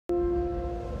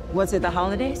Was it the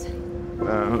holidays?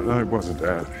 No, it wasn't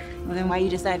that. Well, then why you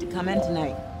decided to come in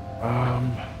tonight?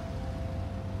 I'm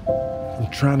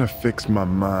trying to fix my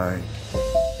mind.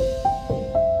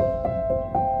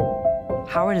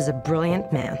 Howard is a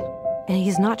brilliant man. And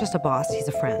he's not just a boss, he's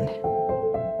a friend.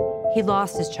 He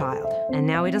lost his child, and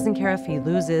now he doesn't care if he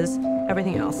loses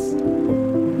everything else.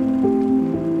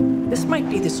 This might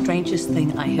be the strangest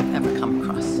thing I have ever come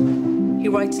across. He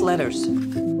writes letters.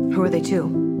 Who are they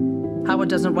to? Howard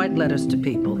doesn't write letters to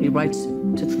people. He writes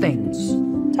to things.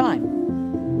 Time,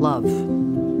 love,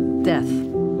 death.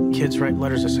 Kids write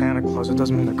letters to Santa Claus. It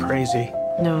doesn't mean they're crazy.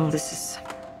 No, this is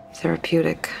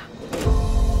therapeutic.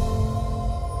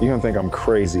 You're gonna think I'm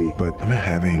crazy, but I'm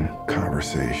having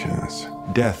conversations.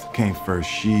 Death came first.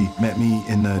 She met me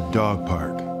in the dog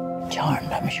park.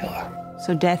 Charmed, I'm sure.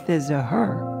 So death is a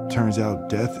her. Turns out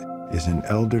Death is an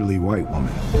elderly white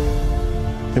woman.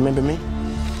 Remember me?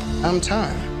 I'm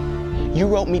Time. You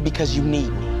wrote me because you need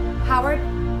me. Howard?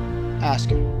 Ask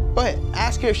her. Go ahead.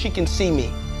 Ask her if she can see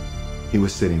me. He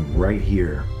was sitting right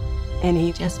here. And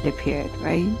he just appeared,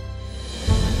 right?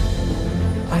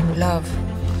 I'm love.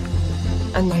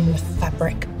 And I'm the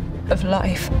fabric of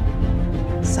life.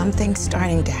 Something's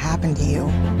starting to happen to you.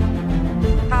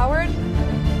 Howard?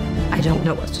 I don't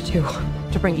know what to do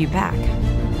to bring you back.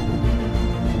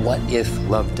 What if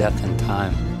love, death, and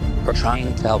time are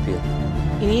trying to help you?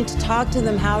 You need to talk to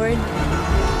them, Howard.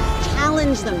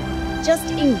 Challenge them. Just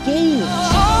engage.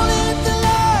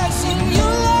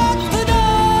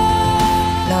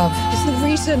 Love is the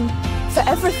reason for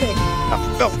everything.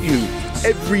 I felt you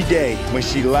every day when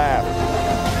she laughed,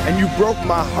 and you broke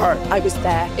my heart. I was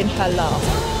there in her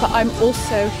laugh, but I'm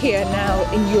also here now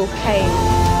in your pain.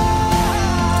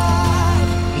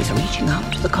 He's reaching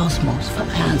out to the cosmos for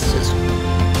answers.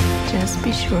 Just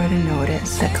be sure to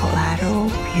notice the collateral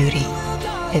beauty.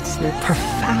 It's the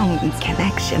profound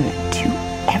connection to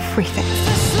everything.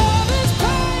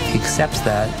 If he accepts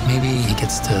that, maybe he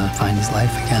gets to find his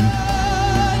life again.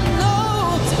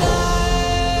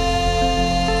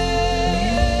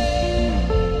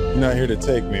 You're not here to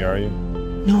take me, are you?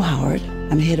 No, Howard.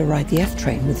 I'm here to ride the F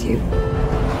train with you.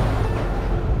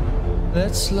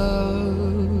 Let's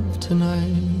love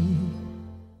tonight.